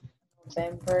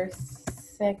 November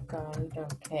 2nd,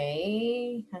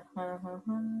 okay.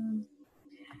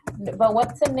 But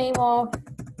what's the name of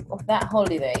that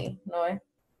holiday, Noe?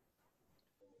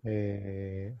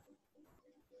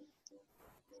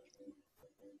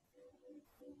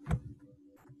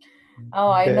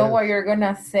 Oh, I know what you're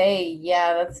gonna say.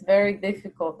 Yeah, that's very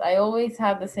difficult. I always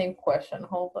have the same question.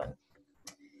 Hold on.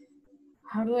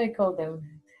 How do I call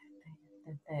them?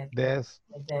 Day.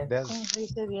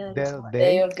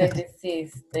 Day of the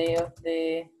deceased. Day of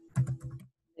the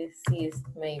deceased,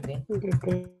 maybe.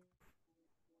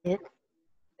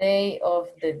 Day of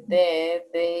the dead.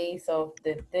 Days of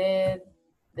the dead.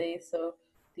 Days of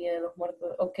Dia de los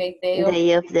Muertos. Okay, Day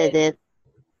of the Dead.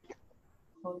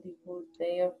 Hollywood,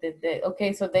 Day of the Dead.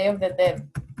 Okay, so Day of the Dead.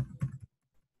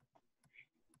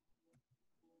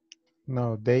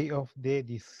 No, Day of the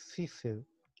Deceased.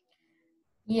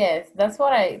 Yes, that's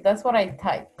what I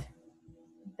typed.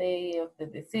 Day of the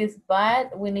Deceased,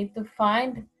 but we need to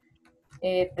find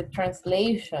the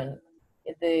translation,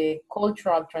 the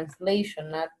cultural translation,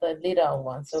 not the literal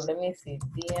one. So let me see.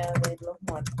 Dia de los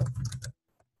Muertos.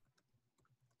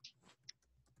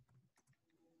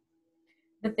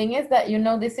 The thing is that, you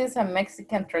know, this is a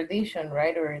Mexican tradition,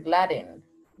 right? Or Latin,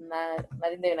 not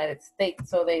in the United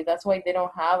States. So that's why they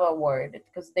don't have a word,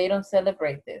 because they don't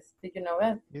celebrate this. Did you know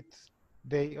that? It's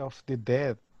Day of the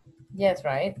Dead. Yes,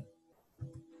 right?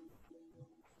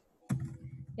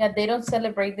 Yeah, they don't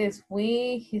celebrate this.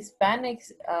 We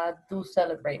Hispanics do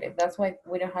celebrate it. That's why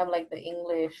we don't have like the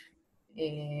English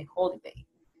holiday.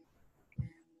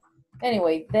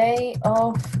 Anyway, Day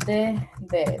of the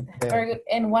Dead. Very good.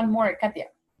 And one more, Katia.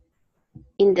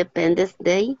 Independence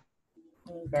Day.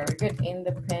 Very good.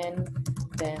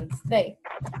 Independence Day.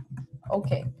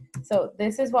 Okay, so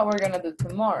this is what we're gonna do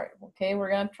tomorrow. Okay,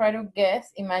 we're gonna try to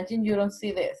guess. Imagine you don't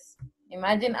see this.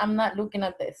 Imagine I'm not looking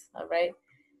at this, all right?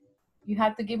 You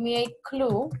have to give me a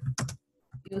clue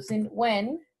using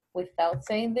when without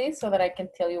saying this so that I can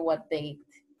tell you what date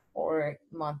or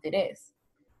month it is.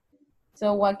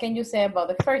 So what can you say about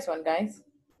the first one, guys?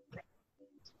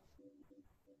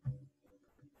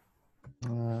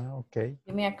 Okay.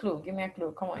 Give me a clue. Give me a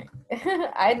clue. Come on.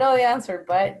 I know the answer,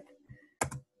 but.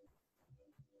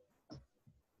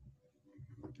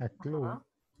 A clue.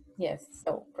 Yes.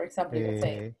 So, for example, you can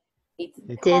say it's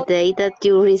the day that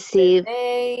you receive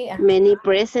many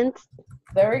presents.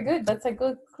 Very good. That's a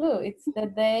good clue. It's the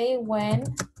day when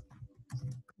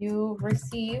you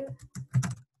receive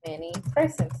many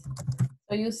presents.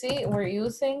 So you see, we're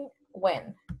using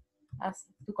when as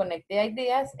to connect the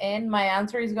ideas, and my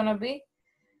answer is gonna be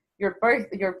your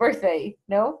birthday.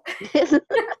 No.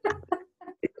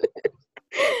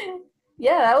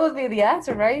 Yeah, that would be the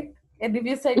answer, right? And if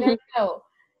you say no,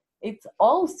 it's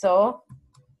also,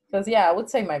 because yeah, I would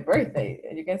say my birthday.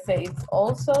 You can say it's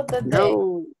also the day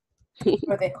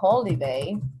for the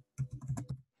holiday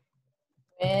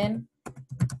when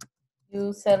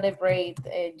you celebrate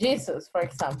Jesus, for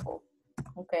example.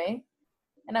 Okay,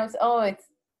 and I was, oh, it's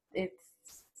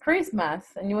Christmas,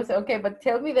 and you would say, okay, but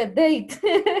tell me the date.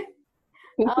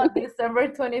 Oh, December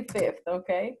 25th.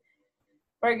 Okay,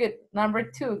 very good. Number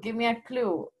 2, give me a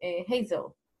clue,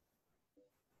 Hazel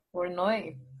or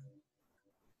Noe.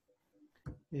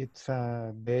 It's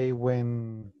a day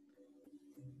when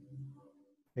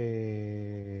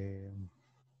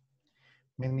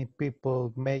Many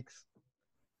people makes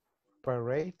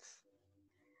parades.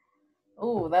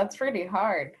 Oh, that's really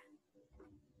hard.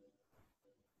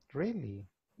 Really?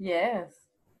 Yes.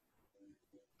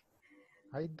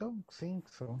 I don't think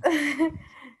so.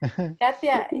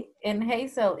 Katia and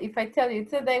Hazel, if I tell you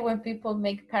today when people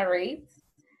make parades,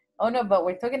 oh no, but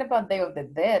we're talking about Day of the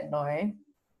Dead, no, eh?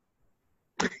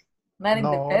 Not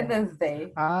No. Independence Day.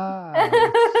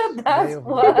 It's Day That's of the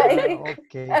why.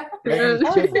 okay. I Let me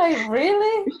was change. like,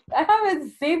 really? I haven't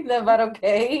seen them, but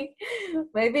okay.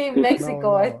 Maybe in No,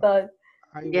 Mexico, I no. thought.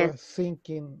 I Yes. was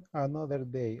thinking another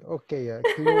day. Okay,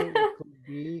 clear could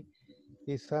be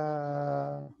it's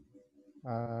a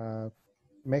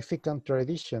Mexican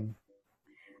tradition.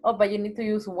 Oh, but you need to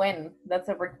use when. That's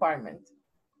a requirement.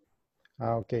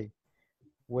 Okay.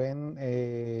 When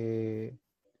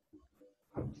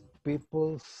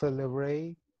people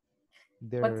celebrate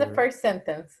What's the their first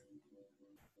sentence?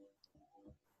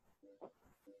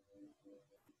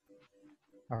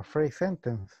 phrase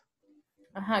sentence.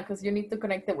 Because you need to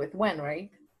connect it with when, right?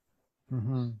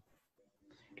 Mm-hmm.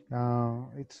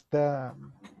 It's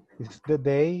the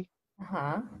day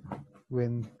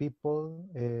when people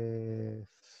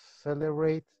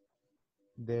celebrate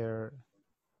their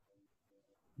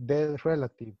dead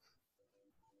relatives.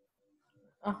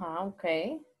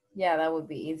 Okay. Yeah, that would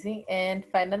be easy. And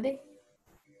finally,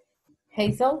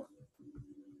 Hazel?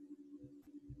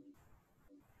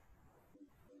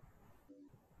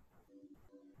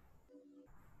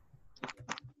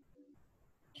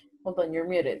 Hold on, you're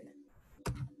muted.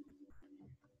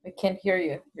 I can't hear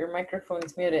you. Your microphone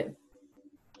is muted.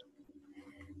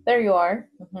 There you are.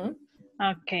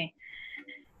 Okay.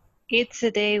 It's a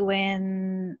day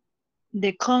when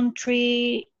the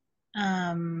country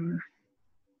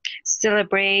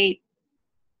celebrate,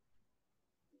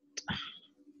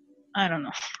 I don't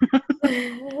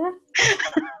know.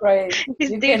 Right.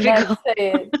 It's You cannot difficult. say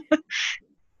it.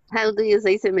 How do you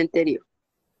say cementerio?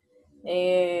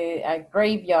 A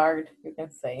graveyard, you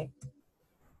can say.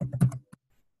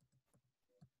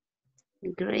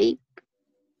 Grape.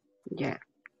 Yeah.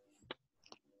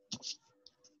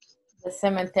 The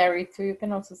cemetery too, you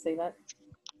can also say that.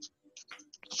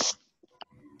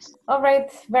 All right,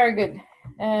 very good.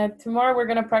 Tomorrow we're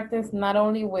gonna practice not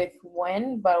only with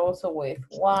when, but also with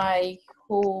why,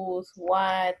 whose,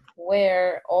 what,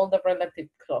 where, all the relative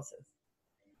clauses.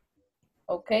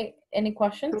 Okay, any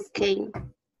questions? Okay.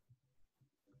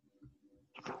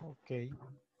 Okay.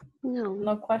 No.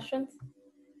 No questions?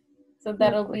 So No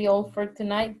that'll be all question. for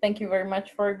tonight. Thank you very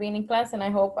much for being in class, and I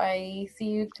hope I see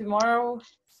you tomorrow.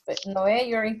 But Noé,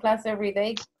 you're in class every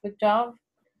day. Good job.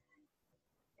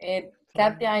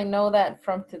 Katia, I know that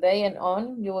from today and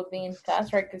on, you will be in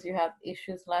class, right? Because you had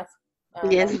issues last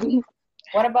Yes. week.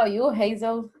 What about you,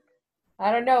 Hazel?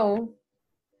 I don't know.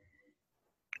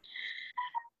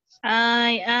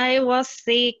 I was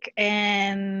sick,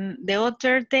 and the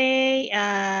other day,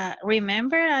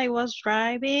 remember I was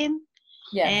driving,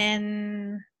 Yes.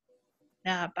 and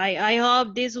I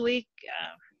hope this week.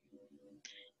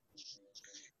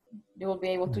 You will be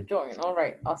able to join. All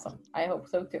right, awesome. I hope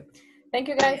so too. Thank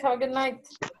you guys. Have a good night.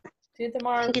 See you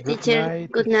tomorrow. Thank you, Good teacher.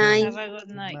 night, Good teacher. night. Have a good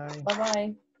night.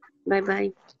 Bye-bye.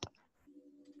 Bye-bye.